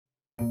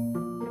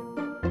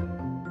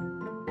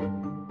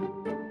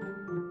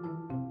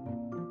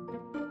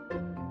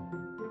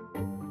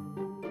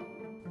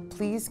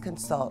please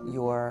consult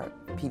your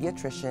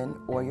pediatrician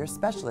or your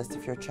specialist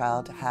if your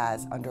child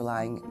has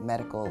underlying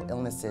medical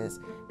illnesses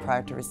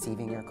prior to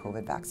receiving your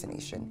COVID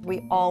vaccination.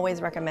 We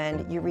always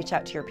recommend you reach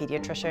out to your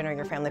pediatrician or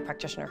your family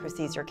practitioner who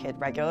sees your kid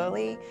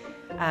regularly.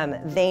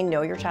 They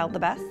know your child the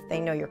best, they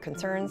know your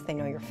concerns, they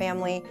know your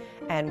family,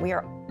 and we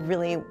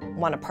really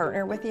want to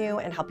partner with you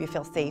and help you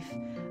feel safe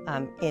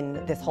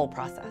in this whole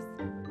process.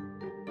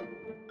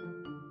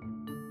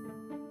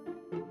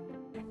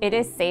 It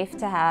is safe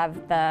to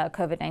have the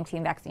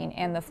COVID-19 vaccine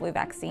and the flu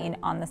vaccine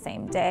on the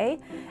same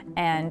day,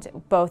 and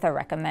both are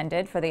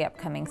recommended for the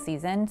upcoming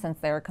season since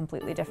they're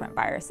completely different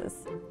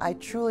viruses. I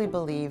truly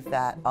believe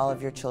that all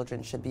of your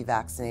children should be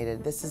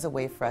vaccinated. This is a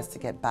way for us to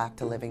get back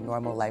to living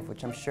normal life,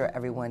 which I'm sure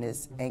everyone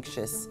is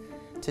anxious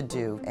to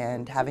do.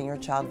 And having your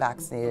child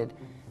vaccinated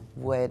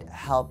would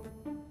help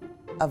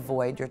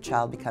avoid your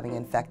child becoming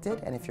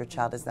infected, and if your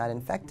child is not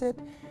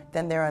infected,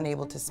 then they're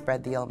unable to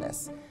spread the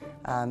illness.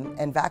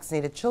 And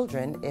vaccinated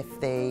children, if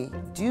they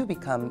do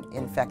become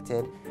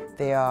infected,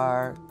 they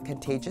are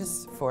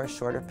contagious for a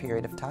shorter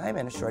period of time,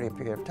 and a shorter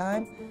period of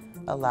time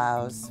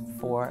allows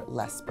for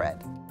less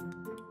spread.